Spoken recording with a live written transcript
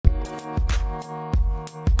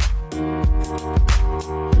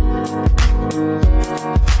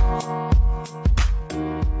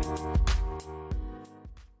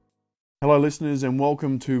Hello listeners, and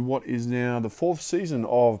welcome to what is now the fourth season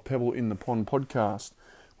of Pebble in the Pond podcast.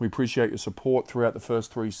 We appreciate your support throughout the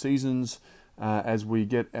first three seasons as we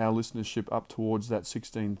get our listenership up towards that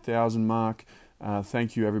 16,000 mark.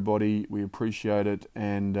 Thank you everybody, we appreciate it,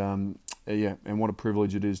 and what a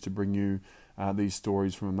privilege it is to bring you these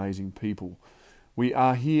stories from amazing people. We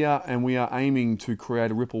are here and we are aiming to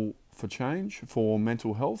create a ripple for change for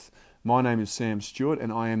mental health. My name is Sam Stewart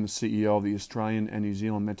and I am the CEO of the Australian and New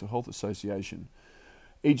Zealand Mental Health Association.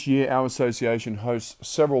 Each year our association hosts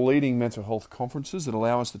several leading mental health conferences that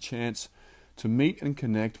allow us the chance to meet and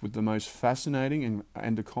connect with the most fascinating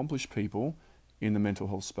and accomplished people in the mental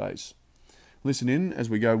health space. Listen in as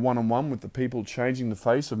we go one-on-one with the people changing the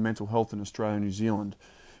face of mental health in Australia and New Zealand.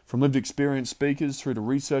 From lived experience speakers through to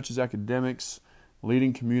researchers, academics,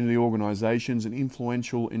 leading community organisations and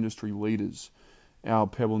influential industry leaders. Our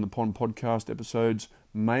Pebble in the Pond podcast episodes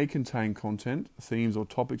may contain content, themes or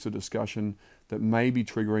topics of discussion that may be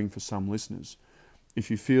triggering for some listeners.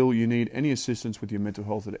 If you feel you need any assistance with your mental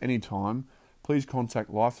health at any time, please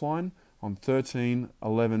contact Lifeline on 13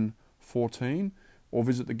 11 14 or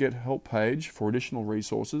visit the Get Help page for additional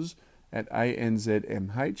resources at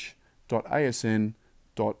anzmh.asn.au.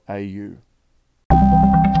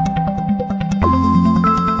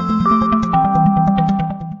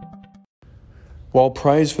 While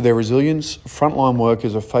praised for their resilience, frontline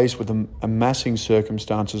workers are faced with amassing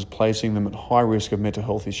circumstances placing them at high risk of mental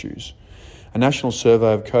health issues. A national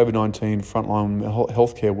survey of COVID-19 frontline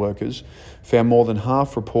healthcare workers found more than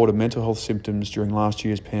half reported mental health symptoms during last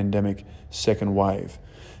year's pandemic second wave,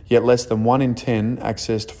 yet less than 1 in 10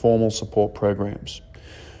 accessed formal support programs.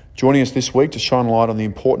 Joining us this week to shine light on the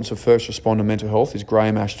importance of first responder mental health is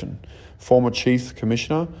Graham Ashton, former Chief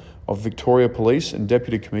Commissioner of Victoria Police and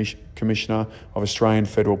Deputy Commissioner of Australian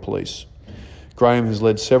Federal Police. Graham has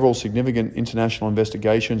led several significant international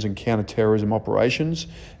investigations and counter-terrorism operations,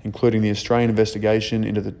 including the Australian investigation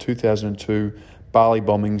into the 2002 Bali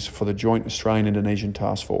bombings for the Joint Australian-Indonesian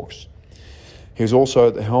Task Force. He was also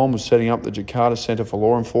at the helm of setting up the Jakarta Centre for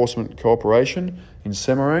Law Enforcement Cooperation in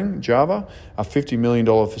Semarang, Java, a $50 million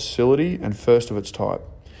facility and first of its type.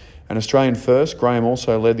 An Australian first, Graham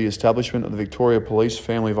also led the establishment of the Victoria Police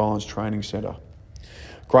Family Violence Training Centre.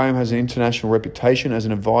 Graham has an international reputation as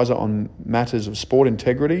an advisor on matters of sport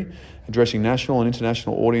integrity, addressing national and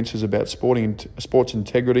international audiences about sports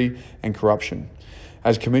integrity and corruption.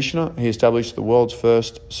 As Commissioner, he established the world's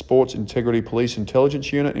first Sports Integrity Police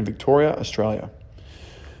Intelligence Unit in Victoria, Australia.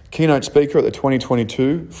 Keynote speaker at the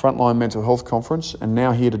 2022 Frontline Mental Health Conference, and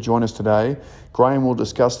now here to join us today, Graham will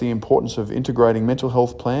discuss the importance of integrating mental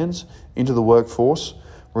health plans into the workforce,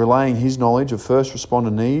 relaying his knowledge of first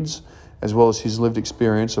responder needs, as well as his lived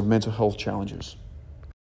experience of mental health challenges.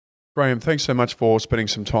 Graham, thanks so much for spending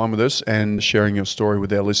some time with us and sharing your story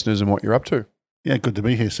with our listeners and what you're up to. Yeah, good to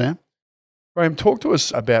be here, Sam. Graham, talk to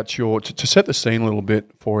us about to set the scene a little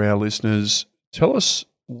bit for our listeners. Tell us,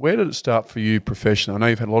 where did it start for you professionally? I know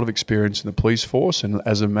you've had a lot of experience in the police force, and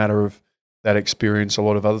as a matter of that experience, a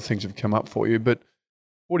lot of other things have come up for you, but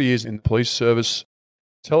 40 years in the police service.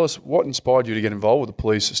 Tell us what inspired you to get involved with the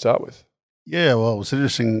police to start with. Yeah, well, it was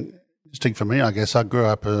interesting for me, I guess. I grew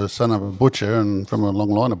up a son of a butcher and from a long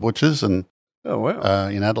line of butchers and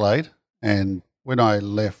in Adelaide. And when I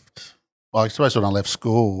left, I suppose when I left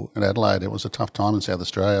school in Adelaide, it was a tough time in South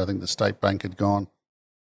Australia. I think the state bank had gone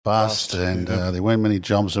bust and there weren't many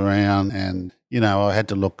jobs around. And, I had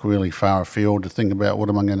to look really far afield to think about what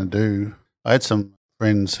am I going to do. I had some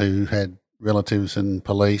friends who had relatives in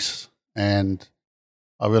police and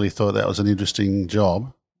I really thought that was an interesting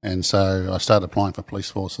job. And so I started applying for police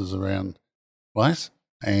forces around the place,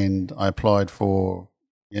 and I applied for,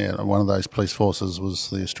 one of those police forces was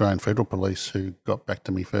the Australian Federal Police, who got back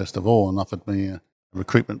to me first of all and offered me a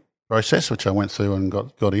recruitment process, which I went through and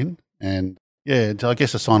got in. And I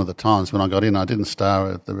guess a sign of the times when I got in, I didn't star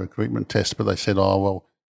at the recruitment test, but they said, oh, well,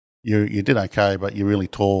 you did okay, but you're really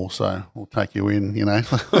tall, so we'll take you in,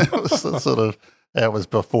 It was sort of, that was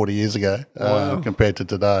about 40 years ago compared to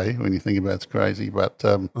today when you think about it's crazy. But,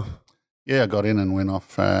 I got in and went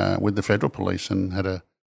off with the Federal Police and had a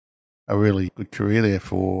really good career there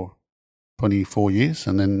for 24 years,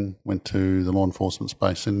 and then went to the law enforcement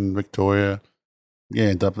space in Victoria.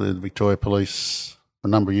 Ended up with the Victoria Police for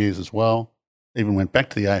a number of years as well. Even went back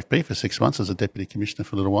to the AFB for 6 months as a Deputy Commissioner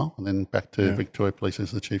for a little while, and then back to Victoria Police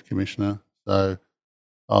as the Chief Commissioner. So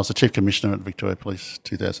I was the Chief Commissioner at Victoria Police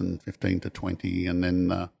 2015 to 20, and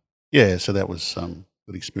then, so that was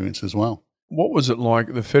good experience as well. What was it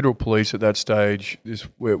like, the Federal Police at that stage?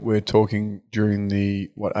 We're talking during the,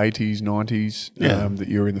 80s, 90s, that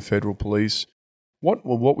you were in the Federal Police. What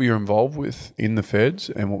were you involved with in the feds,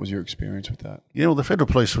 and what was your experience with that? Yeah, well, the Federal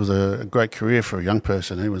Police was a great career for a young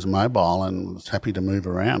person who was mobile and was happy to move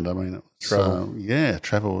around. I mean,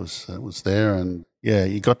 travel was there, and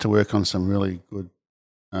you got to work on some really good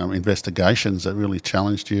investigations that really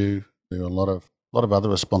challenged you. There were a lot of other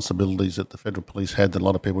responsibilities that the Federal Police had that a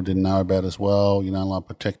lot of people didn't know about as well. Like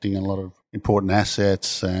protecting a lot of important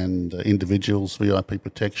assets and individuals, VIP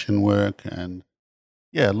protection work, and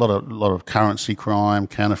a lot of currency crime,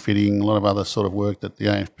 counterfeiting, a lot of other sort of work that the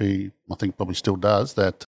AFP, I think, probably still does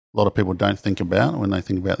that a lot of people don't think about when they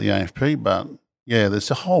think about the AFP. But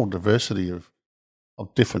there's a whole diversity of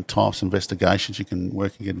different types of investigations you can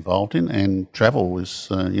work and get involved in, and travel was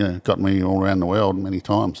got me all around the world many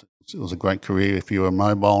times. It was a great career if you were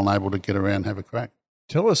mobile and able to get around and have a crack.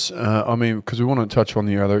 Tell us, because we want to touch on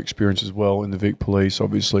the other experience as well in the Vic Police,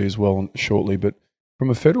 obviously, as well shortly, but from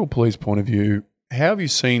a Federal Police point of view, how have you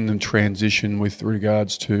seen them transition with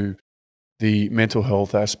regards to the mental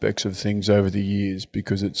health aspects of things over the years?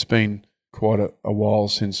 Because it's been quite a while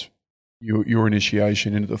since your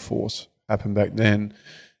initiation into the force happened back then.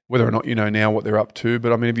 Whether or not you know now what they're up to,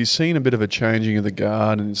 but I mean, have you seen a bit of a changing of the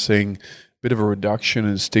guard and seeing a bit of a reduction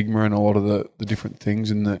in stigma and a lot of the different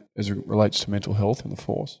things as it relates to mental health in the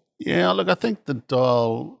force? Yeah, look, I think the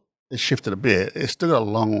dial has shifted a bit. It's still got a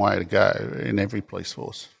long way to go in every police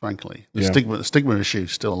force, frankly. The stigma issue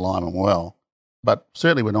is still alive and well. But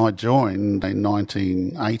certainly when I joined in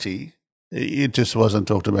 1980, it just wasn't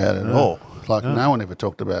talked about at all. No one ever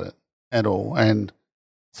talked about it at all. And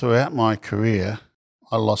throughout my career,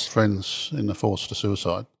 I lost friends in the force to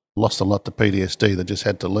suicide. Lost a lot to PTSD that just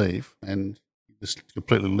had to leave and just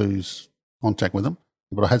completely lose contact with them.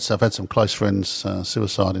 But I've had some close friends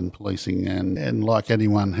suicide in policing, and like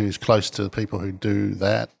anyone who's close to people who do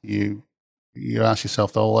that, you ask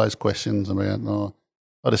yourself all those questions about,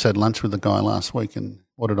 I just had lunch with the guy last week, and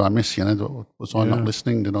what did I miss? Was I not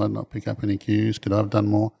listening? Did I not pick up any cues? Could I have done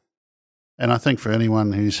more? And I think for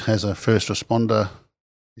anyone who has a first responder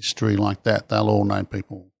history like that, they'll all know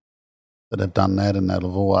people that have done that, and they'll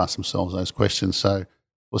have all asked themselves those questions. So it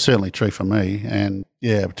was certainly true for me, and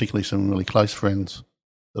particularly some really close friends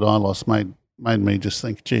that I lost made me just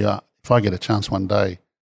think, gee, if I get a chance one day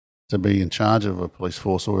to be in charge of a police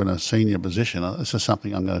force or in a senior position, this is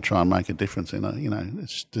something I'm going to try and make a difference in.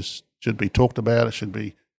 It's just should be talked about. It should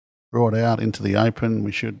be brought out into the open.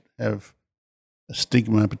 We should have a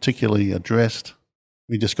stigma particularly addressed.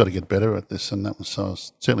 We just got to get better at this, and so I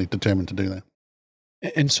was certainly determined to do that.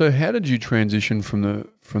 And so how did you transition from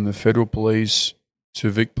the Federal Police to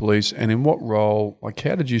Vic Police, and in what role,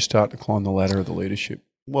 how did you start to climb the ladder of the leadership?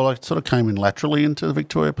 Well, I sort of came in laterally into the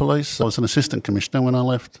Victoria Police. I was an assistant commissioner when I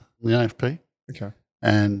left the AFP. Okay.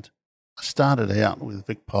 And I started out with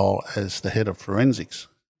VicPol as the head of forensics,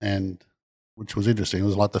 and which was interesting. It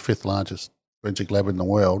was like the 5th largest forensic lab in the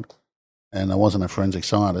world, and I wasn't a forensic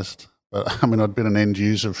scientist. But, I mean, I'd been an end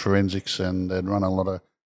user of forensics and had run a lot of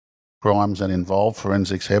crimes that involved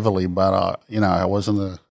forensics heavily, but, I wasn't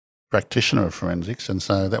a practitioner of forensics, and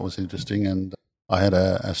so that was interesting. And I had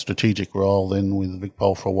a strategic role then with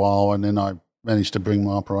VicPol for a while, and then I managed to bring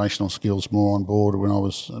my operational skills more on board when I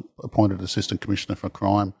was appointed Assistant Commissioner for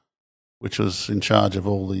Crime, which was in charge of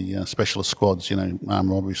all the specialist squads, armed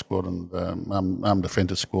robbery squad and armed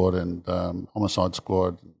offender squad and homicide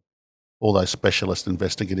squad, all those specialist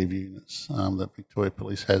investigative units that Victoria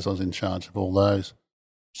Police has. I was in charge of all those.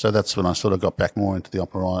 So that's when I sort of got back more into the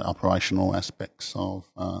operational aspects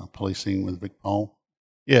of policing with VicPol.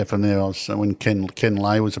 Yeah, from there, when Ken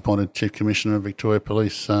Lay was appointed Chief Commissioner of Victoria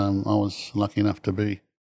Police, I was lucky enough to be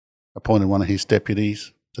appointed one of his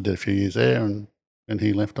deputies. I did a few years there, and when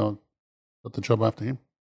he left, I got the job after him.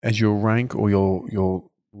 As your rank or your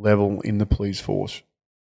level in the police force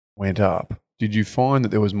went up, did you find that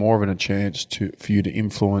there was more of a chance for you to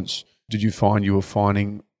influence? Did you find you were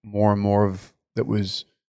finding more and more of that was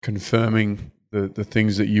confirming the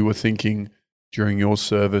things that you were thinking during your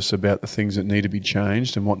service about the things that need to be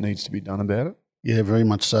changed and what needs to be done about it? Yeah, very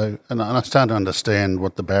much so. And I started to understand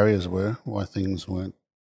what the barriers were, why things weren't,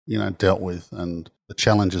 dealt with, and the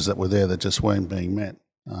challenges that were there that just weren't being met.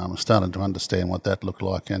 I started to understand what that looked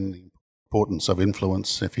like and the importance of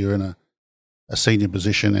influence. If you're in a senior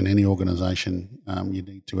position in any organisation, you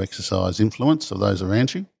need to exercise influence of those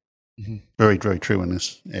around you. Mm-hmm. Very, very true in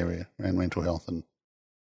this area around mental health, and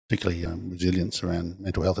particularly resilience around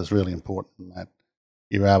mental health is really important, that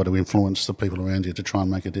you're able to influence the people around you to try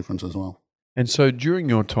and make a difference as well. And so during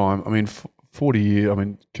your time, 40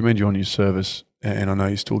 years, commend you on your service, and I know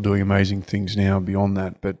you're still doing amazing things now beyond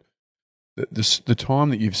that, but the time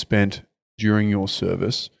that you've spent during your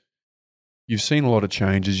service, you've seen a lot of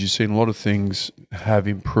changes. You've seen a lot of things have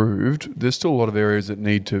improved. There's still a lot of areas that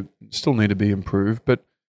still need to be improved. But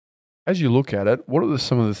as you look at it, what are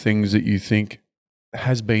some of the things that you think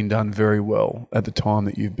has been done very well at the time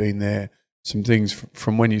that you've been there? Some things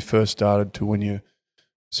from when you first started to when you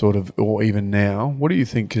or even now. What do you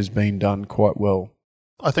think has been done quite well?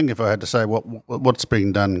 I think if I had to say what's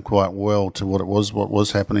been done quite well to what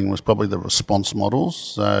was happening was probably the response models.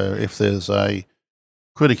 So if there's a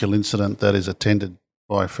critical incident that is attended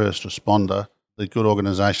by a first responder, the good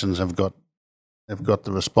organisations have got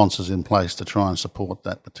the responses in place to try and support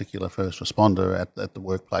that particular first responder at the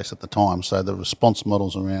workplace at the time. So the response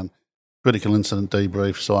models around critical incident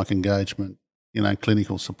debrief, psych engagement,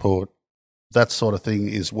 clinical support, that sort of thing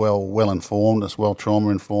is well informed, as well trauma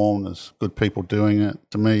informed, there's good people doing it.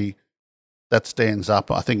 To me, that stands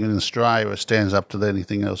up. I think in Australia it stands up to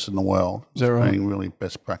anything else in the world. Is that right? Being really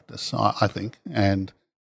best practice, I think. And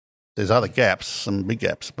there's other gaps, some big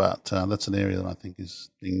gaps, but that's an area that I think is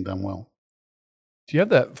being done well. Do you have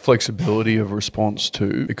that flexibility of response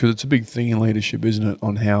too? Because it's a big thing in leadership, isn't it,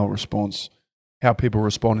 on how people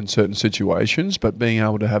respond in certain situations, but being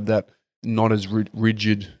able to have that not as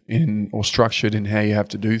rigid or structured in how you have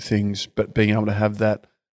to do things, but being able to have that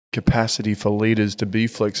capacity for leaders to be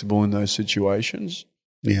flexible in those situations.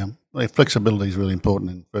 Yeah, flexibility is really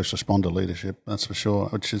important in first responder leadership, that's for sure,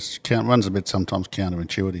 which runs a bit sometimes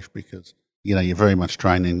counterintuitive because, you're very much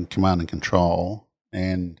trained in command and control,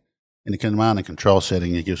 and in a command and control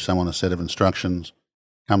setting, you give someone a set of instructions,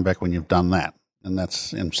 come back when you've done that. And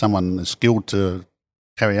someone is skilled to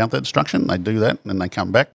carry out that instruction, they do that, and then they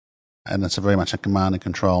come back. And it's very much a command and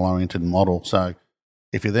control oriented model. So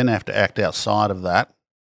if you then have to act outside of that,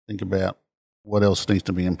 think about what else needs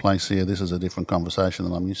to be in place here. This is a different conversation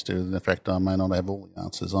than I'm used to. In fact, I may not have all the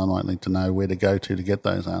answers. I might need to know where to go to get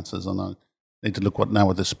those answers. And I need to know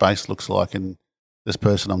what this space looks like. And this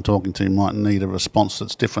person I'm talking to might need a response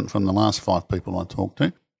that's different from the last 5 people I talked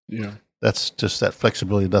to. Yeah. That's just that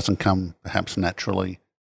flexibility doesn't come perhaps naturally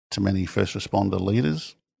to many first responder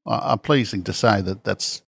leaders. I'm pleasing to say that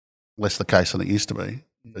that's less the case than it used to be,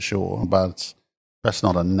 for sure, but that's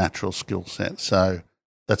not a natural skill set. So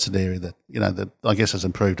that's an area that, that I guess has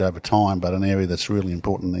improved over time, but an area that's really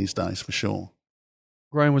important these days, for sure.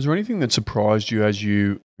 Graham, was there anything that surprised you as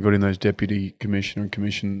you got in those deputy commissioner and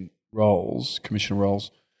commissioner roles?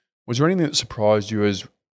 Was there anything that surprised you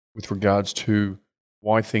with regards to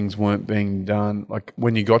why things weren't being done? Like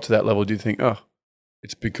when you got to that level, do you think,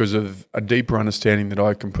 it's because of a deeper understanding that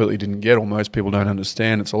I completely didn't get, or most people don't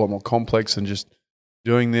understand? It's a lot more complex than just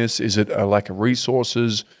doing this. Is it a lack of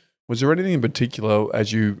resources? Was there anything in particular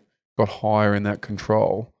as you got higher in that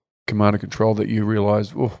command and control, that you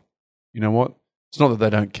realised, you know what? It's not that they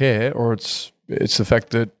don't care, or it's the fact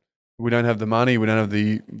that we don't have the money, we don't have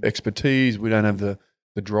the expertise, we don't have the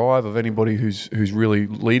drive of anybody who's really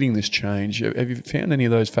leading this change. Have you found any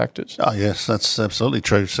of those factors? Oh, yes, that's absolutely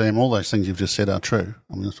true, Sam. All those things you've just said are true.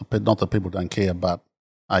 I mean, it's not that people don't care, but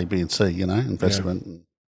A, B and C, investment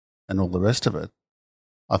and all the rest of it.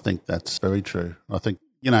 I think that's very true. I think,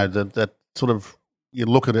 that sort of, you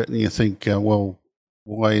look at it and you think,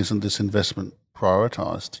 why isn't this investment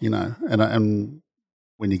prioritised, And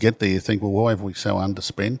when you get there, you think, why have we so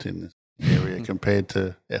underspent in this area compared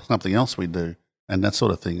to something else we do? And that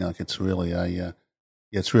sort of thing, it's really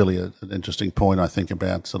an interesting point, I think,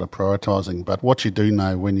 about sort of prioritising. But what you do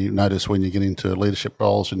know when you get into leadership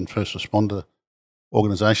roles in first responder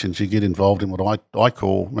organisations, you get involved in what I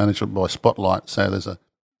call management by spotlight. So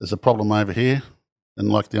there's a problem over here, and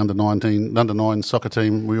like the under 9 soccer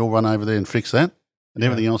team, we all run over there and fix that, and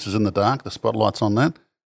everything else is in the dark. The spotlight's on that.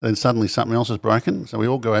 Then suddenly something else is broken, so we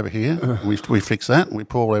all go over here, and we fix that, and we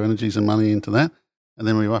pour all our energies and money into that. And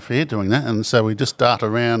then we're up here doing that. And so we just dart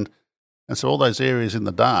around. And so all those areas in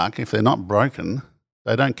the dark, if they're not broken,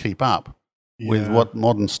 they don't keep up with what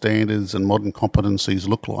modern standards and modern competencies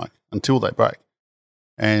look like until they break.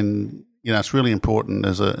 And, it's really important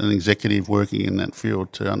as an executive working in that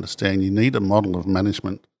field to understand you need a model of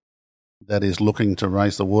management that is looking to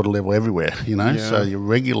raise the water level everywhere, So you're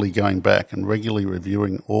regularly going back and regularly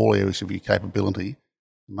reviewing all areas of your capability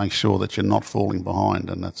to make sure that you're not falling behind.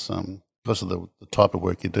 And that's because of the type of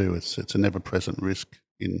work you do, it's an ever-present risk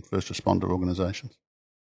in first responder organisations.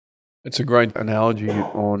 It's a great analogy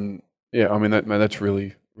on, that's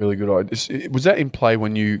really, really good. Was that in play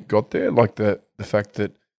when you got there? Like the fact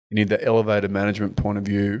that you need that elevated management point of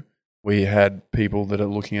view where you had people that are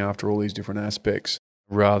looking after all these different aspects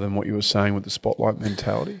rather than what you were saying with the spotlight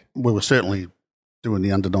mentality? We were certainly doing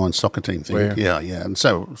the under 9 soccer team thing. Yeah. And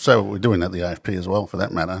so we're doing that at the AFP as well, for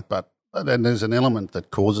that matter. But But then there's an element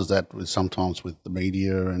that causes that sometimes with the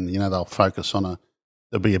media, and they'll focus on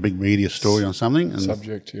there'll be a big media story on something, and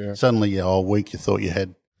Subject, yeah. suddenly your whole week you thought you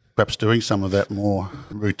had perhaps doing some of that more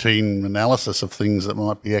routine analysis of things that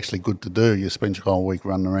might be actually good to do. You spend your whole week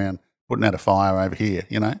running around putting out a fire over here,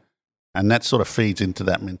 and that sort of feeds into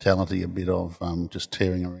that mentality a bit of just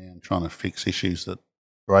tearing around trying to fix issues that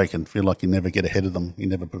break and feel like you never get ahead of them, you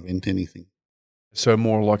never prevent anything. So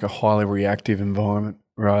more like a highly reactive environment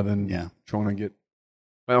rather than trying to get.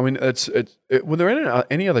 I mean, were there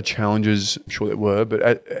any other challenges? I'm sure there were,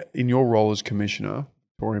 but in your role as Commissioner,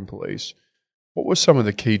 Victorian Police, what were some of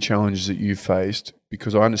the key challenges that you faced?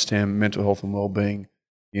 Because I understand mental health and wellbeing,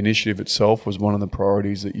 the initiative itself was one of the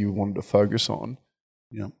priorities that you wanted to focus on.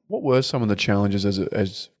 Yeah. What were some of the challenges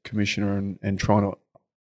as Commissioner and trying to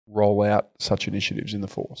roll out such initiatives in the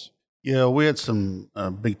force? Yeah, we had some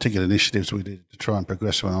big ticket initiatives we did to try and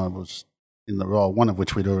progress when I was in the role, one of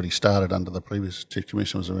which we'd already started under the previous Chief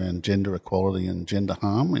Commissioner was around gender equality and gender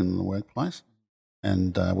harm in the workplace.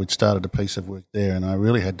 And we'd started a piece of work there, and I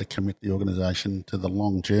really had to commit the organisation to the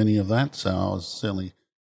long journey of that. So I was certainly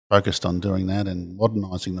focused on doing that, and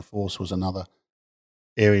modernising the force was another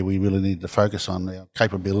area we really needed to focus on. Our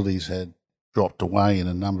capabilities had dropped away in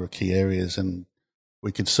a number of key areas, and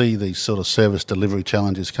we could see these sort of service delivery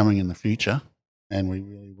challenges coming in the future, and we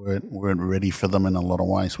really weren't ready for them in a lot of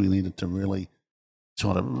ways. We needed to really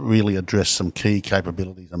address some key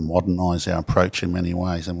capabilities and modernise our approach in many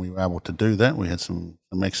ways, and we were able to do that. We had some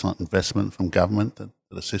excellent investment from government that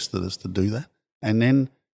assisted us to do that. And then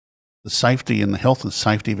the safety and the health and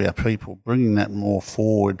safety of our people, bringing that more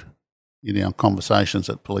forward in our conversations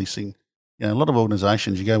at policing. A lot of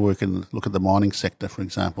organisations, you go work and look at the mining sector, for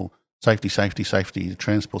example, safety, the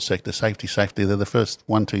transport sector, safety, they're the first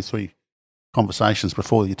 1, 2, 3 conversations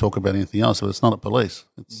before you talk about anything else, but it's not at police.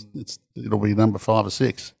 It'll be number 5 or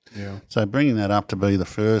 6. Yeah. So bringing that up to be the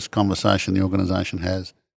first conversation the organisation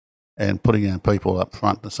has, and putting our people up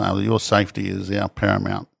front to say, well, your safety is our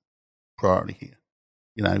paramount priority here.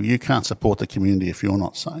 You can't support the community if you're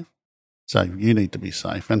not safe. So you need to be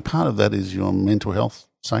safe. And part of that is your mental health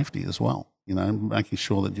safety as well, making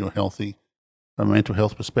sure that you're healthy from a mental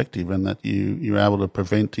health perspective, and that you're able to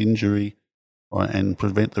prevent injury and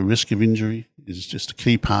prevent the risk of injury is just a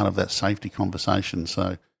key part of that safety conversation.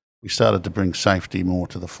 So we started to bring safety more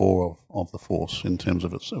to the fore of the force in terms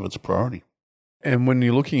of its priority. And when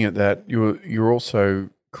you're looking at that, you're also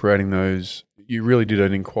creating those. You really did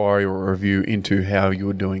an inquiry or a review into how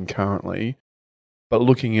you're doing currently, but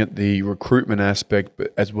looking at the recruitment aspect,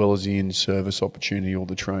 but as well as the in-service opportunity or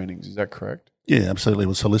the trainings. Is that correct? Yeah, absolutely. It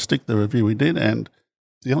was holistic, the review we did. And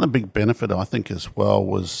the other big benefit, I think, as well,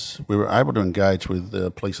 was we were able to engage with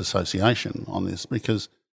the Police Association on this, because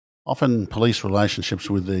often police relationships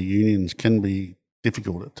with their unions can be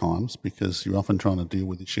difficult at times, because you're often trying to deal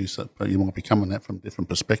with issues that you might be coming at from different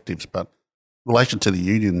perspectives. But in relation to the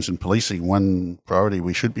unions and policing, one priority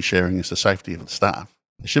we should be sharing is the safety of the staff.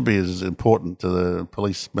 It should be as important to the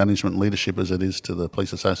police management leadership as it is to the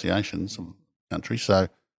police associations of the country. So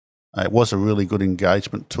it was a really good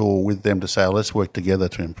engagement tool with them to say, let's work together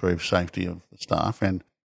to improve safety of the staff. And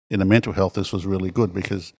in the mental health, this was really good,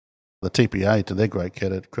 because the TPA, to their great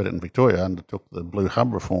credit in Victoria, undertook the Blue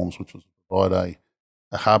Hub reforms, which was to provide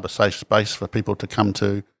a harbour safe space for people to come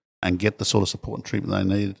to and get the sort of support and treatment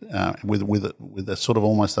they need, with a sort of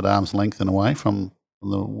almost at arm's length in a way from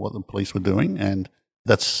what the police were doing. And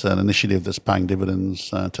that's an initiative that's paying dividends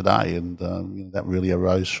today, and that really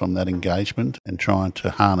arose from that engagement and trying to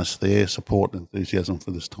harness their support and enthusiasm for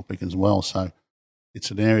this topic as well. So it's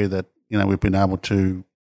an area that we've been able to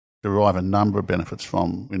derive a number of benefits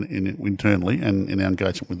from internally and in our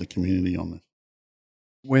engagement with the community on this.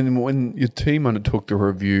 When your team undertook the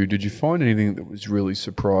review, did you find anything that was really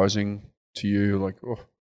surprising to you, like, oh,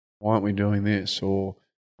 why aren't we doing this, or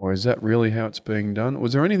is that really how it's being done?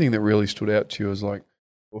 Was there anything that really stood out to you as like,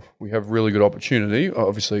 oh, we have really good opportunity?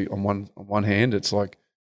 Obviously, on one hand, it's like,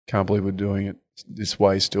 can't believe we're doing it this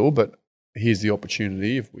way still, but here's the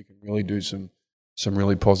opportunity if we can really do some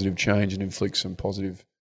really positive change and inflict some positive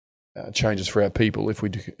changes for our people if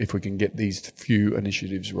we can get these few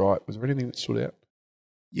initiatives right. Was there anything that stood out?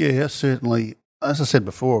 Yeah, certainly. As I said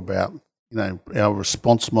before about, our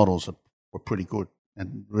response models were pretty good,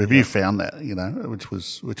 and the review found that, which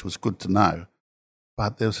was good to know.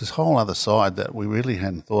 But there was this whole other side that we really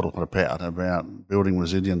hadn't thought a lot about building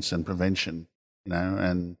resilience and prevention,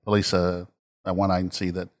 and police are one agency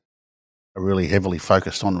that are really heavily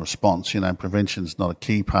focused on response. Prevention's not a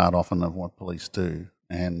key part often of what police do,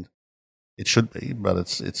 and it should be, but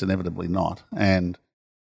it's inevitably not. And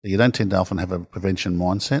You don't tend to often have a prevention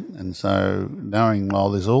mindset. And so knowing,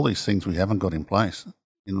 there's all these things we haven't got in place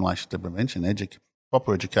in relation to prevention,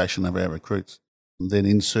 proper education of our recruits, and then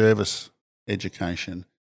in-service education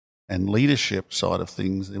and leadership side of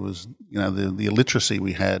things, there was, the illiteracy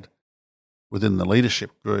we had within the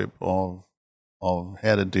leadership group of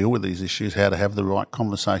how to deal with these issues, how to have the right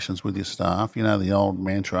conversations with your staff. The old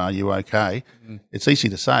mantra, are you okay? Mm-hmm. It's easy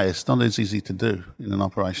to say, it's not as easy to do in an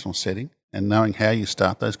operational setting. And knowing how you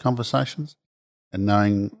start those conversations and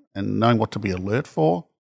knowing what to be alert for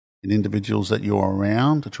in individuals that you're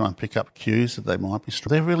around to try and pick up cues that they might be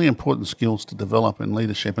struggling. They're really important skills to develop in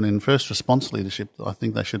leadership. And in first response leadership, I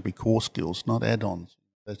think they should be core skills, not add-ons.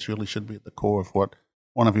 That really should be at the core of what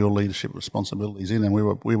one of your leadership responsibilities is. And we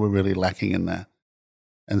were really lacking in that.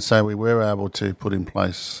 And so we were able to put in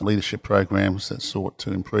place leadership programs that sought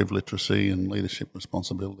to improve literacy and leadership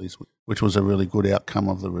responsibilities, which was a really good outcome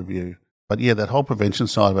of the review. But yeah, that whole prevention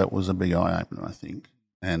side of it was a big eye-opener, I think,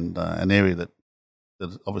 and an area that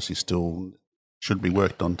obviously still should be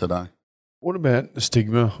worked on today. What about the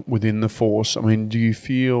stigma within the force? I mean, do you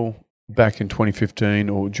feel back in 2015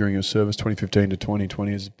 or during your service, 2015 to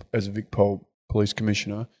 2020 as a VicPol Police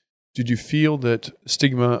Commissioner, did you feel that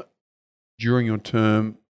stigma during your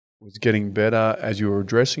term was getting better as you were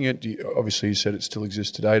addressing it? Obviously, you said it still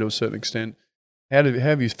exists today to a certain extent. How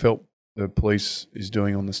have you felt the police is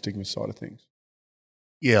doing on the stigma side of things?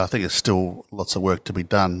 Yeah, I think it's still lots of work to be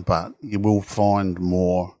done, but you will find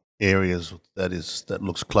more areas that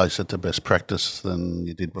looks closer to best practice than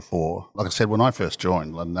you did before. Like I said, when I first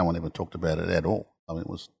joined, no one ever talked about it at all. I mean, it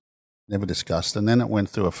was never discussed. And then it went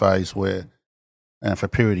through a phase where, for a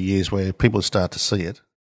period of years, where people would start to see it,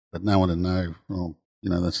 but no one would know,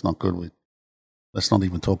 that's not good. Let's not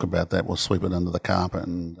even talk about that. We'll sweep it under the carpet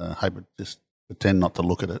and just pretend not to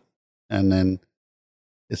look at it. And then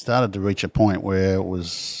it started to reach a point where it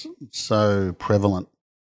was so prevalent,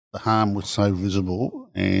 the harm was so visible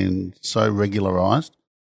and so regularised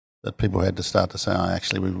that people had to start to say,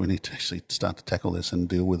 we need to actually start to tackle this and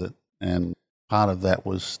deal with it. And part of that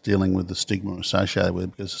was dealing with the stigma associated with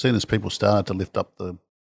it, because as soon as people started to lift up the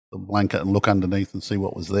blanket and look underneath and see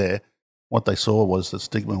what was there, what they saw was that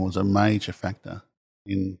stigma was a major factor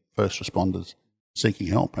in first responders seeking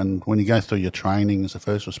help. And when you go through your training as a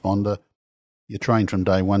first responder, you're trained from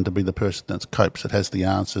day one to be the person that copes, that has the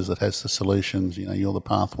answers, that has the solutions. You're the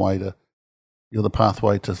pathway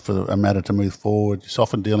for a matter to move forward. It's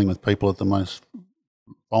often dealing with people at the most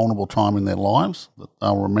vulnerable time in their lives that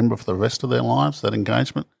they'll remember for the rest of their lives, that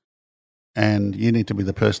engagement. And you need to be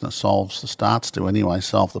the person that solve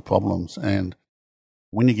the problems. And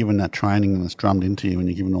when you're given that training and it's drummed into you and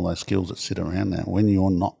you're given all those skills that sit around that, when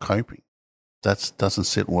you're not coping, that doesn't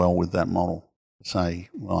sit well with that model. Say,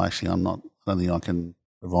 well, actually, I don't think I can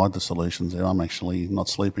provide the solutions there. I'm actually not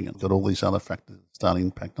sleeping. I've got all these other factors that start to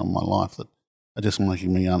impact on my life that are just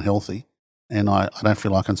making me unhealthy. And I don't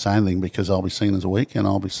feel I can say anything because I'll be seen as weak and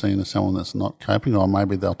I'll be seen as someone that's not coping, or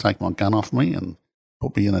maybe they'll take my gun off me and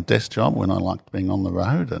put me in a desk job when I liked being on the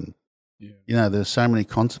road. And, there's so many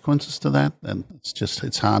consequences to that, and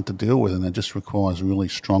it's hard to deal with, and it just requires really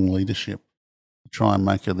strong leadership to try and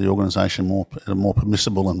make the organisation a more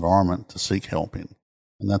permissible environment to seek help in.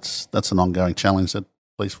 And that's an ongoing challenge that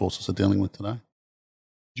police forces are dealing with today.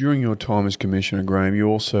 During your time as Commissioner, Graham, you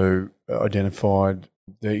also identified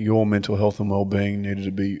that your mental health and well-being needed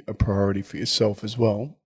to be a priority for yourself as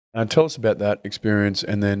well. Tell us about that experience,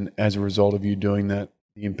 and then as a result of you doing that,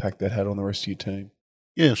 the impact that had on the rest of your team.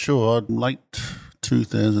 Yeah, sure. Late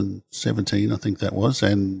 2017, I think that was,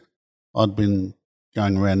 and I'd been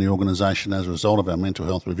going around the organisation as a result of our mental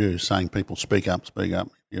health review, saying people speak up,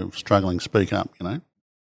 you're struggling, speak up,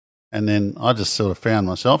 And then I just sort of found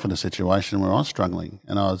myself in a situation where I was struggling,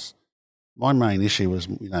 and my main issue was,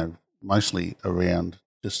 mostly around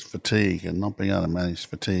just fatigue and not being able to manage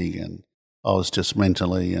fatigue, and I was just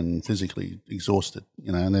mentally and physically exhausted,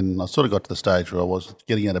 and then I sort of got to the stage where I was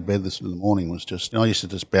getting out of bed in the morning was just, I used to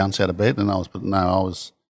just bounce out of bed, and I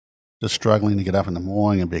was just struggling to get up in the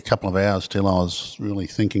morning. It'd be a couple of hours till I was really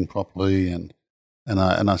thinking properly, and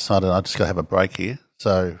I decided I just got to have a break here.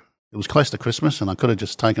 So it was close to Christmas, and I could have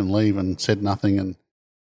just taken leave and said nothing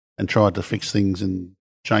and tried to fix things and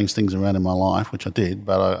change things around in my life, which I did,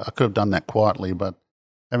 but I could have done that quietly. But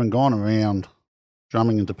having gone around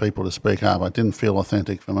drumming into people to speak up, it didn't feel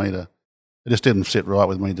authentic for me it just didn't sit right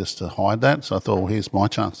with me just to hide that. So I thought, well, here's my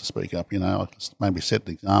chance to speak up. I just maybe set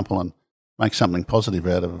the example and make something positive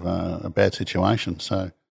out of a bad situation.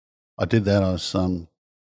 So I did that.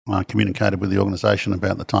 I communicated with the organisation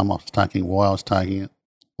about the time I was taking, why I was taking it,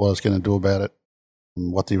 what I was going to do about it.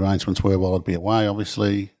 what the arrangements were while I'd be away,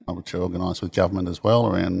 obviously, which are organised with government as well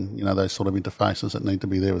around, those sort of interfaces that need to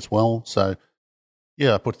be there as well. So,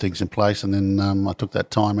 yeah, I put things in place, and then I took that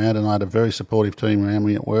time out, and I had a very supportive team around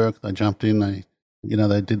me at work. They jumped in, they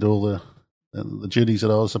did all the duties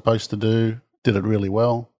that I was supposed to do, did it really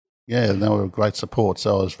well. Yeah, and they were great support,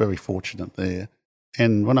 so I was very fortunate there.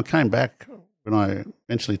 And when I came back, when I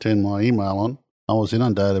eventually turned my email on, I was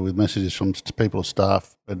inundated with messages from people,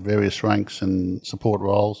 staff at various ranks and support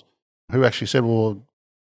roles, who actually said, well,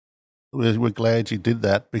 we're glad you did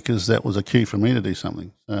that because that was a cue for me to do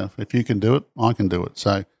something. So if you can do it, I can do it.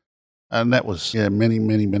 So, and that was, many,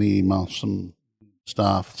 many, many emails from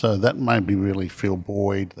staff. So that made me really feel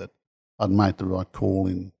buoyed that I'd made the right call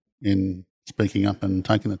in speaking up and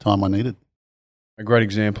taking the time I needed. A great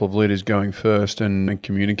example of leaders going first and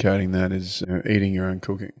communicating that is eating your own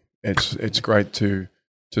cooking. It's great to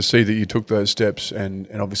see that you took those steps and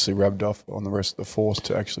obviously rubbed off on the rest of the force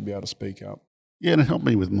to actually be able to speak up. Yeah, and it helped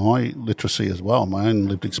me with my literacy as well. My own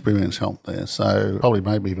lived experience helped there. So probably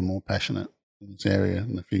made me even more passionate in this area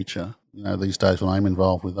in the future, these days when I'm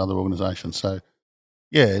involved with other organisations. So,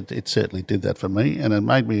 yeah, it certainly did that for me. And it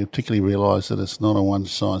made me particularly realise that it's not a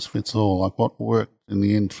one-size-fits-all. Like what worked in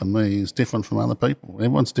the end for me is different from other people.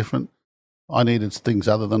 Everyone's different. I needed things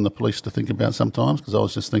other than the police to think about sometimes because I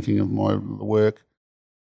was just thinking of my work.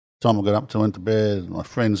 Time I got up to went to bed, my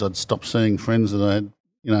friends, I'd stopped seeing friends that I had,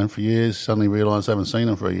 for years, suddenly realised I haven't seen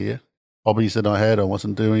them for a year. Hobbies that I had, I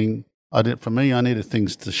wasn't doing. For me, I needed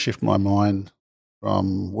things to shift my mind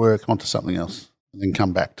from work onto something else and then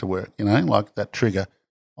come back to work, like that trigger.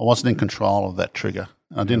 I wasn't in control of that trigger.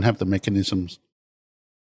 I didn't have the mechanisms.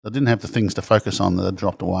 I didn't have the things to focus on that had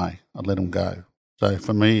dropped away. I'd let them go. So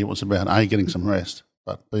for me, it was about A, getting some rest,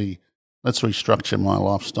 but B, let's restructure my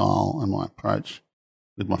lifestyle and my approach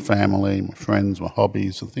with my family, my friends, my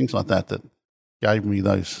hobbies and things like that gave me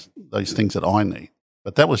those things that I need.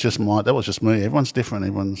 But that was just me. Everyone's different.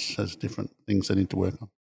 Everyone has different things they need to work on.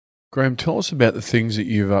 Graham, tell us about the things that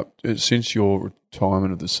you've since your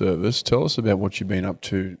retirement of the service. Tell us about what you've been up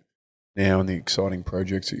to now and the exciting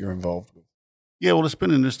projects that you're involved with. Yeah, well, it's been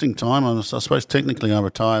an interesting time. I suppose technically I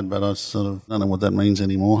retired, but I sort of don't know what that means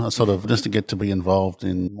anymore. I sort of just to get to be involved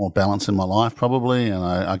in more balance in my life probably, and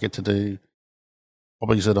I get to do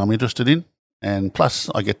hobbies that I'm interested in. And plus,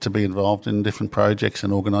 I get to be involved in different projects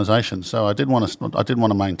and organisations. So I did want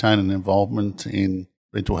to maintain an involvement in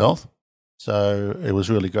mental health. So it was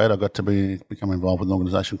really great. I got to become involved with an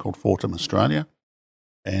organisation called Fortum Australia,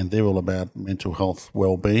 and they're all about mental health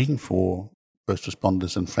well-being for first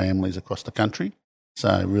responders and families across the country.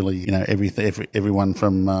 So really, everyone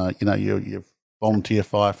from your volunteer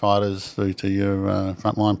firefighters through to your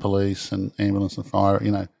frontline police and ambulance and fire,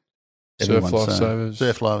 surf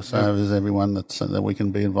lifesavers, everyone that we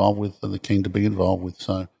can be involved with, that they're keen to be involved with.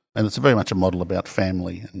 So, and it's very much a model about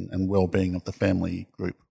family and well-being of the family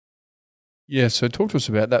group. Yeah, so talk to us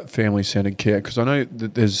about that family-centred care, because I know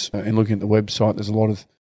that there's, in looking at the website, there's a lot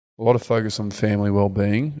of focus on family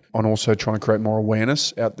well-being, on also trying to create more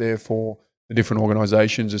awareness out there for the different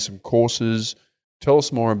organisations. There's some courses. Tell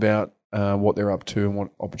us more about what they're up to and what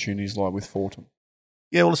opportunities lie with Fortum.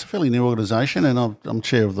 Yeah, well, it's a fairly new organisation, and I'm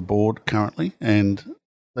chair of the board currently. And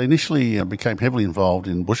they initially became heavily involved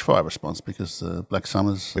in bushfire response because the Black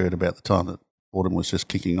Summers period about the time that Fortum was just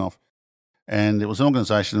kicking off. And it was an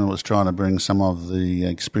organisation that was trying to bring some of the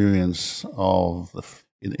experience of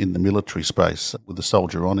in the military space with the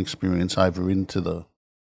soldier-on experience over into the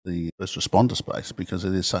first responder space, because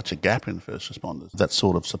it is such a gap in first responders, that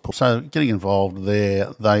sort of support. So getting involved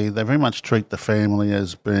there, they very much treat the family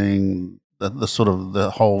as being the sort of the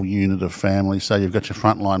whole unit of family. So you've got your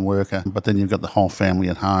frontline worker, but then you've got the whole family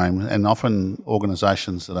at home. And often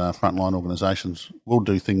organisations that are frontline organisations will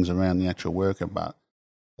do things around the actual worker, but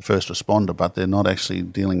the first responder, but they're not actually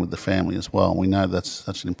dealing with the family as well. We know that's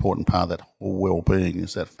such an important part of that whole well-being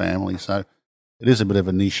is that family. So it is a bit of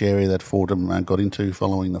a niche area that Fortum got into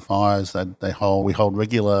following the fires. We hold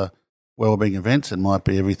regular wellbeing events. It might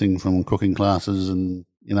be everything from cooking classes and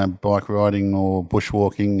bike riding or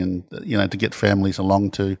bushwalking, and to get families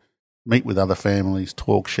along to meet with other families,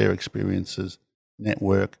 talk, share experiences,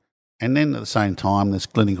 network, and then at the same time there's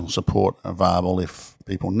clinical support available if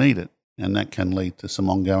people need it, and that can lead to some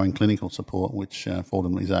ongoing clinical support which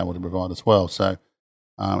Fortum is able to provide as well. So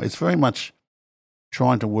it's very much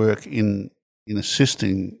trying to work in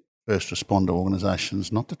assisting first responder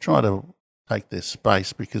organisations, not to try to take their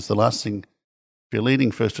space, because the last thing, if you're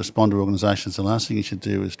leading first responder organisations, the last thing you should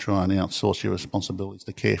do is try and outsource your responsibilities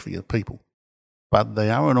to care for your people. But they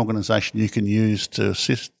are an organisation you can use to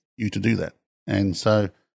assist you to do that. And so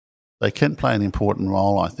they can play an important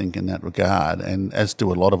role, I think, in that regard, and as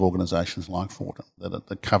do a lot of organisations like Fortum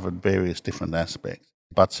that covered various different aspects.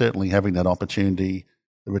 But certainly having that opportunity,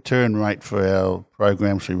 the return rate for our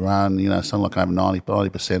programs we run, something like over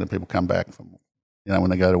 90% of people come back from, when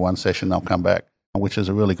they go to one session, they'll come back, which is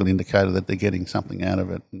a really good indicator that they're getting something out of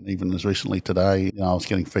it. And even as recently today, I was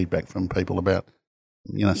getting feedback from people about,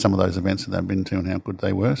 some of those events that they've been to and how good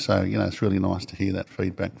they were. So, it's really nice to hear that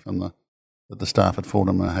feedback from that the staff at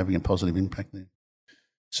Fortum are having a positive impact there.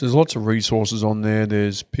 So there's lots of resources on there.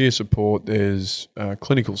 There's peer support, there's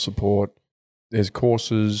clinical support, there's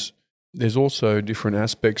courses. There's also different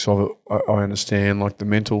aspects of it, I understand, like the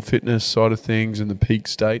mental fitness side of things and the peak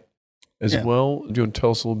state as well. Do you want to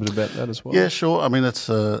tell us a little bit about that as well? Yeah, sure. I mean, it's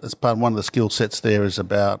part one of the skill sets there is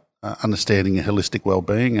about understanding a holistic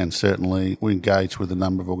wellbeing, and certainly we engage with a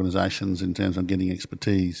number of organisations in terms of getting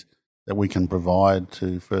expertise that we can provide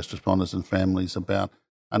to first responders and families about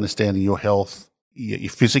understanding your health, your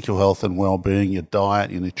physical health and well-being, your diet,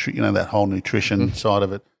 your that whole nutrition side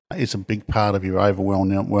of it is a big part of your overall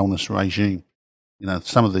wellness regime.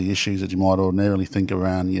 Some of the issues that you might ordinarily think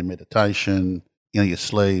around your meditation, your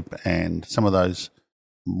sleep, and some of those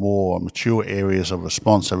more mature areas of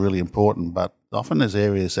response are really important, but often there's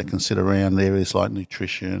areas that can sit around areas like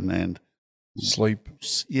nutrition and sleep.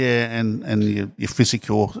 Yeah, and your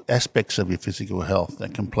physical aspects of your physical health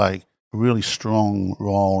that can play a really strong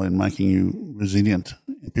role in making you resilient,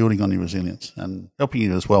 building on your resilience and helping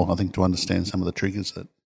you as well, I think, to understand some of the triggers that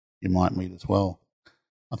you might meet as well.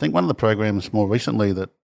 I think one of the programs more recently that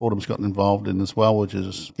Fortum's gotten involved in as well, which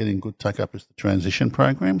is getting good take-up, is the transition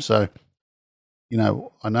program. So,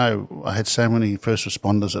 I know I had so many first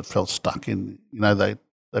responders that felt stuck in,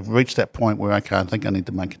 they've reached that point where, okay, I think I need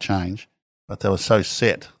to make a change. But they were so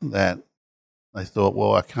set that they thought,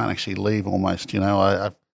 well, I can't actually leave almost,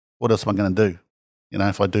 what else am I going to do,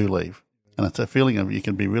 if I do leave? And it's a feeling of you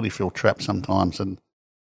can really feel trapped sometimes. And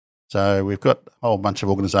so we've got a whole bunch of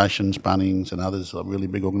organisations, Bunnings and others, really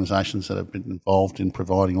big organisations that have been involved in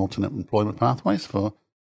providing alternate employment pathways for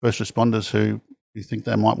first responders who think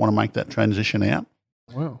they might want to make that transition out.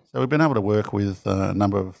 Wow. So we've been able to work with a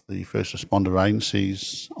number of the first responder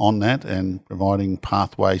agencies on that and providing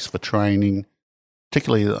pathways for training,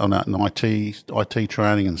 particularly on IT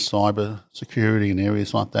training and cyber security and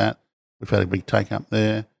areas like that. We've had a big take-up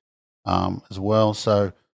there as well.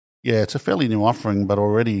 So, yeah, it's a fairly new offering, but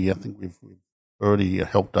already I think we've already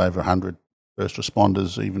helped over 100 first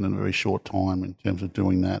responders, even in a very short time, in terms of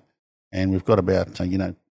doing that. And we've got about,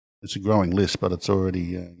 it's a growing list, but it's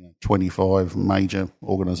already 25 major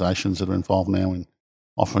organisations that are involved now in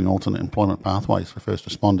offering alternate employment pathways for first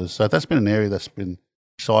responders. So that's been an area that's been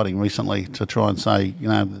exciting recently to try and say,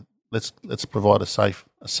 let's provide a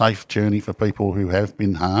safe journey for people who have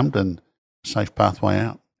been harmed and a safe pathway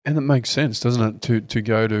out. And it makes sense, doesn't it, to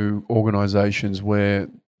go to organisations where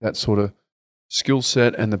that sort of skill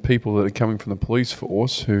set and the people that are coming from the police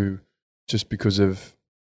force who, just because of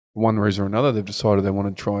one reason or another, they've decided they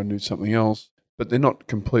want to try and do something else, but they're not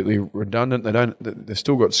completely redundant. They've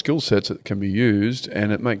still got skill sets that can be used,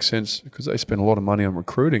 and it makes sense because they spend a lot of money on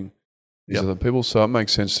recruiting these other people. So it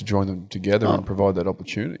makes sense to join them together and provide that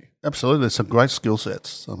opportunity. Absolutely. There's some great skill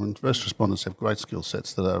sets. I mean, first responders have great skill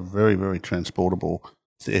sets that are very, very transportable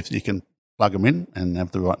if you can plug them in and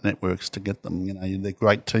have the right networks to get them. They're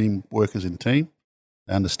great team workers in team.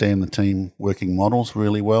 They understand the team working models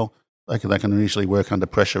really well. They can usually work under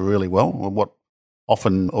pressure really well. What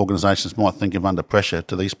often organisations might think of under pressure,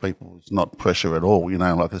 to these people is not pressure at all.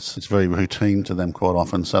 It's very routine to them quite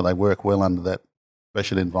often. So they work well under that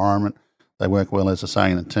pressured environment. They work well, as I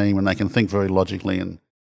say, in a team, and they can think very logically and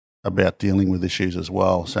about dealing with issues as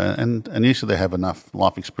well. So and usually they have enough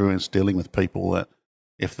life experience dealing with people that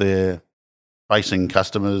if they're facing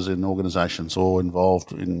customers in organisations or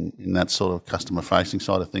involved in that sort of customer-facing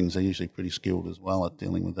side of things, they're usually pretty skilled as well at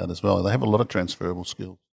dealing with that as well. They have a lot of transferable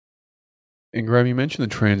skills. And Graham, you mentioned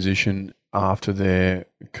the transition after their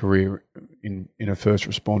career in a first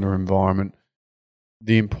responder environment,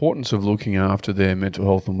 the importance of looking after their mental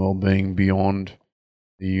health and well-being beyond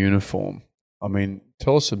the uniform. I mean,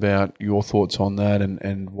 tell us about your thoughts on that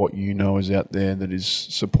and what you know is out there that is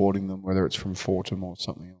supporting them, whether it's from Fortum or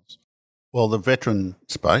something else. Well, the veteran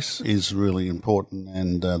space is really important,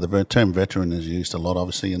 and the term veteran is used a lot,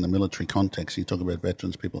 obviously, in the military context. You talk about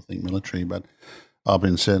veterans, people think military, but I've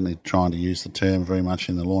been certainly trying to use the term very much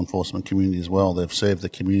in the law enforcement community as well. They've served the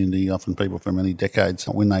community, often people for many decades.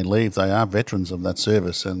 When they leave, they are veterans of that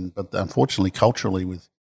service, but unfortunately, culturally, with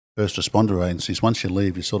first responder agencies, once you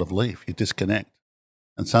leave, you sort of leave, you disconnect,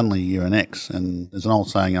 and suddenly you're an X. And there's an old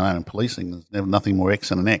saying in policing, there's never nothing more X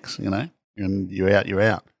than an X, and you're out, you're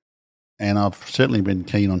out. And I've certainly been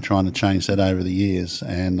keen on trying to change that over the years.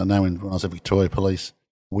 And I know when I was at Victoria Police,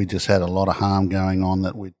 we just had a lot of harm going on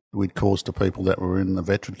that we'd caused to people that were in the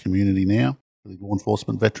veteran community now, the law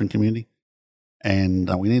enforcement veteran community.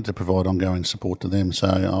 And we need to provide ongoing support to them.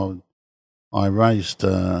 So I raised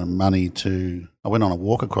money I went on a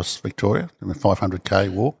walk across Victoria, a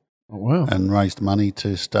 500k walk. Oh, wow. And raised money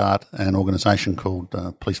to start an organisation called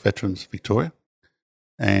Police Veterans Victoria.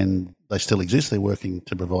 And they still exist. They're working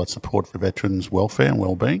to provide support for veterans' welfare and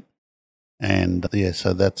well-being. And,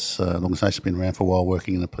 so that's an organisation that's been around for a while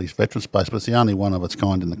working in the police veteran space, but it's the only one of its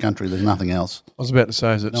kind in the country. There's nothing else. I was about to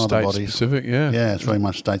say, is it state-specific? Yeah. Yeah, it's very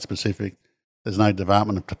much state-specific. There's no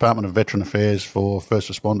Department of Veteran Affairs for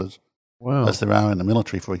first responders. Wow. As there are in the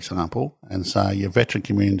military, for example. And so your veteran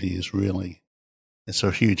community is really... It's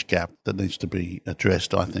a huge gap that needs to be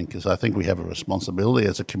addressed, I think, because I think we have a responsibility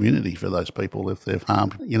as a community for those people if they've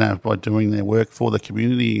harmed, by doing their work for the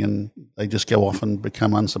community and they just go off and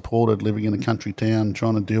become unsupported, living in a country town,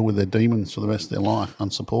 trying to deal with their demons for the rest of their life,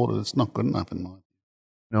 unsupported. It's not good enough in my opinion.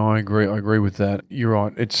 No, I agree. I agree with that. You're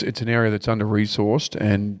right. It's an area that's under-resourced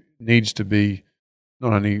and needs to be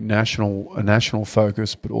not only a national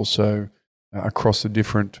focus, but also across the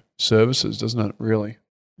different services, doesn't it, really?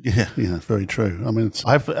 Yeah, very true. I mean,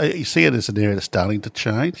 you see it as an area that's starting to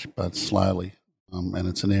change, but slowly, and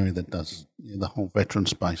it's an area that does the whole veteran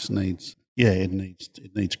space needs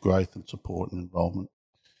growth and support and involvement.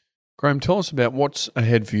 Graham, tell us about what's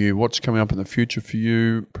ahead for you. What's coming up in the future for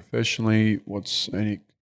you professionally? What's any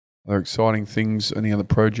other exciting things? Any other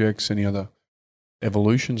projects? Any other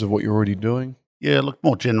evolutions of what you're already doing? Yeah, look,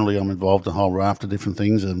 more generally, I'm involved in a whole raft of different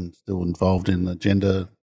things. I'm still involved in the gender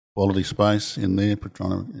quality space in there, trying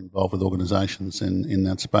to involve with organisations in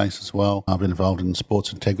that space as well. I've been involved in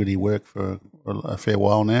sports integrity work for a fair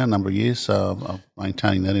while now, a number of years, so I'm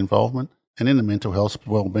maintaining that involvement. And in the mental health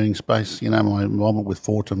wellbeing space, my involvement with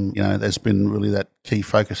Fortum, there's been really that key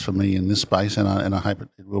focus for me in this space, and I hope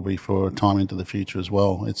it will be for a time into the future as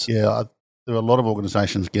well. There are a lot of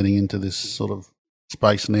organisations getting into this sort of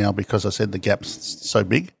space now because I said the gap's so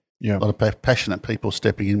big. Yeah. A lot of passionate people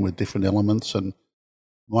stepping in with different elements, and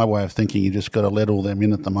my way of thinking, you just got to let all them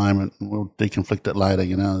in at the moment and we'll deconflict it later.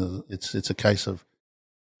 It's a case of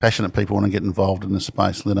passionate people want to get involved in this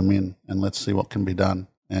space, let them in and let's see what can be done.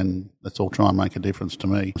 And let's all try and make a difference to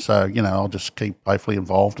me. So, I'll just keep hopefully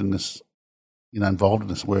involved in this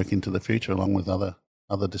work into the future along with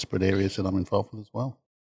other disparate areas that I'm involved with as well.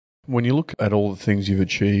 When you look at all the things you've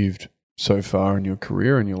achieved so far in your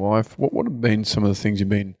career and your life, what have been some of the things you've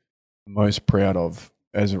been most proud of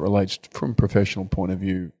as it relates from a professional point of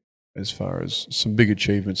view, as far as some big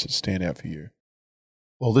achievements that stand out for you?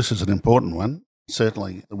 Well, this is an important one.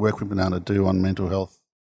 Certainly the work we've been able to do on mental health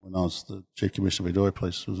when I was the Chief Commissioner of Victoria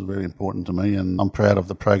Police was very important to me, and I'm proud of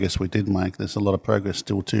the progress we did make. There's a lot of progress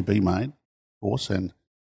still to be made, of course, and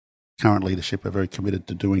current leadership are very committed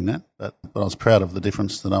to doing that. But I was proud of the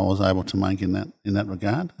difference that I was able to make in that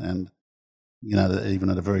regard, and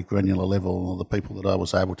even at a very granular level, the people that I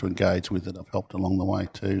was able to engage with that I've helped along the way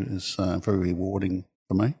too is very rewarding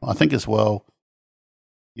for me. I think as well,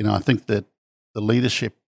 I think that the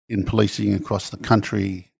leadership in policing across the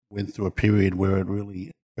country went through a period where it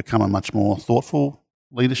really become a much more thoughtful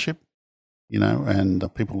leadership,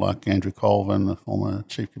 and people like Andrew Colvin, the former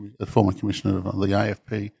commissioner of the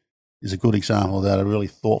AFP, is a good example of that, a really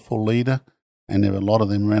thoughtful leader. And there are a lot of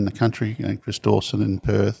them around the country, Chris Dawson in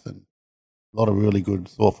Perth, and a lot of really good,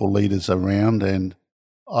 thoughtful leaders around, and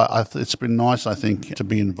it's been nice, I think, to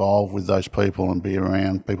be involved with those people and be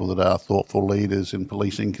around people that are thoughtful leaders in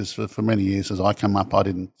policing, because for many years as I come up, I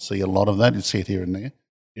didn't see a lot of that. You'd see it here and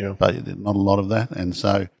there, but not a lot of that. And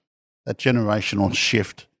so that generational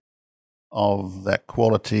shift of that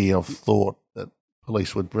quality of thought that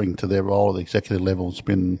police would bring to their role at the executive level has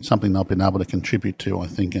been something I've been able to contribute to, I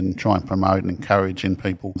think, and try and promote and encourage in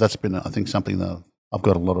people. That's been, I think, something that I've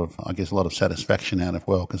got a lot of satisfaction out of,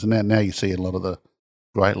 well, because now you see a lot of the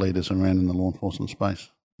great leaders around in the law enforcement space,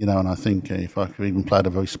 and I think if I could even played a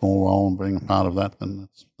very small role in being a part of that, then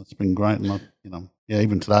that's been great. And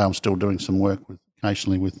even today I'm still doing some work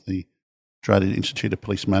occasionally with the Australian Institute of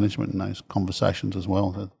Police Management and those conversations as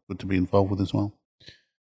well. They're good to be involved with as well.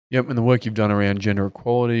 Yep, and the work you've done around gender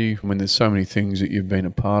equality, there's so many things that you've been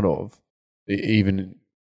a part of, even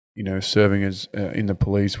serving as in the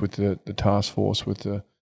police with the task force with the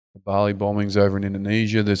Bali bombings over in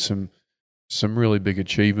Indonesia. There's some really big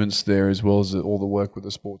achievements there, as well as all the work with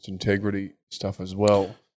the sports integrity stuff as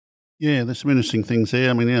well. Yeah, there's some interesting things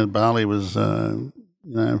there. Bali was a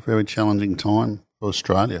very challenging time for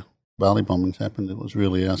Australia. Bali bombings happened. It was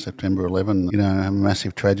really our September 11, a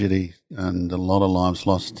massive tragedy and a lot of lives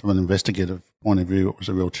lost. From an investigative point of view, it was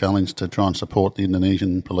a real challenge to try and support the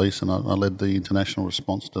Indonesian police, and I led the international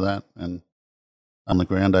response to that. And on the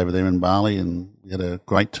ground over there in Bali, and we had a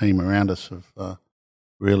great team around us of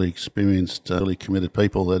really experienced, really committed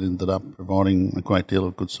people that ended up providing a great deal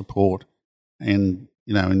of good support. And,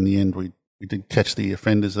 in the end, we did catch the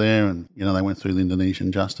offenders there, and, they went through the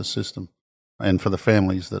Indonesian justice system. And for the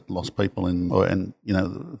families that lost people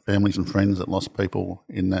the families and friends that lost people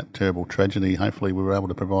in that terrible tragedy, hopefully we were able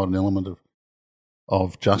to provide an element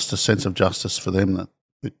of justice, sense of justice for them, that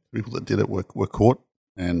the people that did it were caught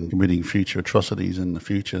and committing future atrocities in the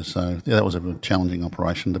future. So, that was a really challenging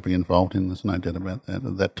operation to be involved in. There's no doubt about that.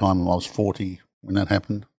 At that time, I was 40 when that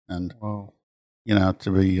happened. And, wow.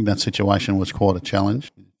 To be in that situation was quite a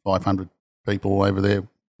challenge. 500 people over there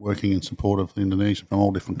working in support of Indonesia from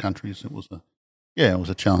all different countries. It was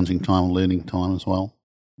a challenging time, a learning time as well.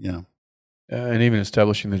 Yeah. And even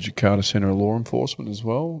establishing the Jakarta Centre of Law Enforcement as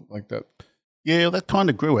well, like that. Yeah, that kind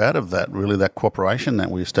of grew out of that, really, that cooperation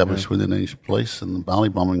that we established with the Indonesian police. And the Bali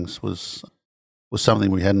bombings was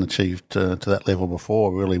something we hadn't achieved to that level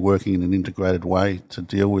before, really working in an integrated way to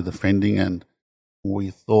deal with offending. And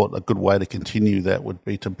we thought a good way to continue that would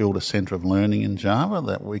be to build a centre of learning in Java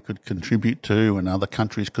that we could contribute to and other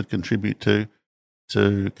countries could contribute to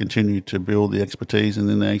continue to build the expertise in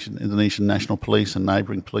the Indonesian National Police and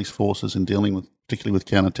neighbouring police forces in dealing with, particularly with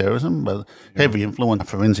counter-terrorism, but heavy influence,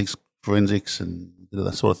 forensics and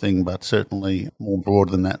that sort of thing, but certainly more broad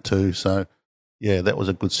than that too. So, that was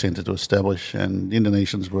a good centre to establish, and the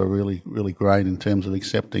Indonesians were really, really great in terms of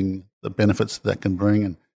accepting the benefits that can bring.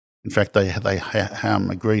 And in fact, they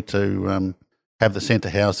agreed to have the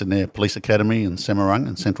centre housed in their police academy in Semarang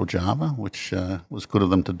in central Java, which was good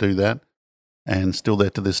of them to do that, and still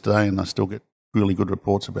there to this day. And I still get really good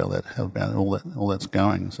reports about that, about all that's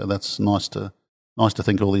going. So that's nice to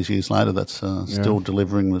think all these years later that's still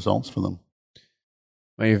delivering results for them.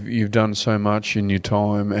 You've done so much in your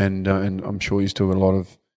time, and I'm sure you still got a lot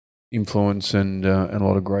of influence and a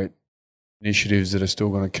lot of great initiatives that are still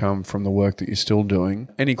going to come from the work that you're still doing.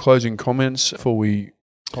 Any closing comments before we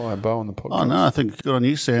tie a bow on the podcast? Oh, no, I think good on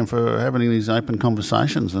you, Sam, for having these open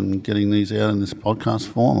conversations and getting these out in this podcast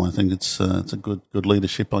form. I think it's a good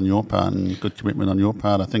leadership on your part and good commitment on your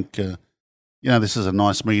part. I think, this is a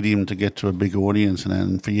nice medium to get to a big audience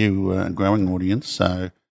and for you, a growing audience. So,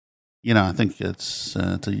 I think it's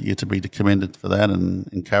to be commended for that and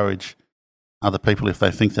encourage other people, if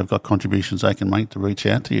they think they've got contributions they can make, to reach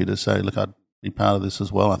out to you to say, look, I'd be part of this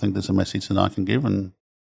as well. I think there's a message that I can give and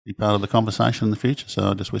be part of the conversation in the future.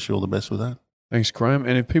 So I just wish you all the best with that. Thanks, Graham.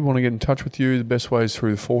 And if people want to get in touch with you, the best way is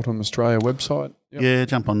through the Fortem Australia website. Yep. Yeah,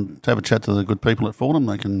 jump on to have a chat to the good people at Fortem.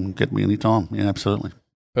 They can get me anytime. Yeah, absolutely.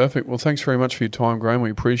 Perfect. Well, thanks very much for your time, Graham.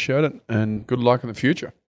 We appreciate it, and good luck in the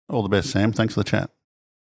future. All the best, Sam. Thanks for the chat.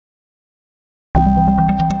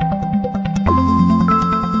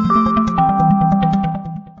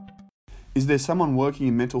 Is there someone working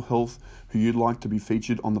in mental health who you'd like to be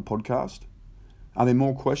featured on the podcast? Are there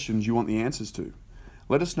more questions you want the answers to?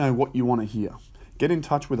 Let us know what you want to hear. Get in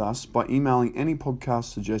touch with us by emailing any podcast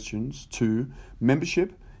suggestions to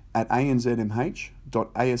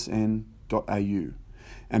membership@anzmh.asn.au.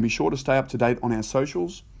 And be sure to stay up to date on our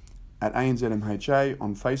socials at ANZMHA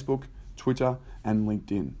on Facebook, Twitter and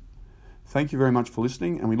LinkedIn. Thank you very much for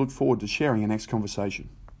listening, and we look forward to sharing our next conversation.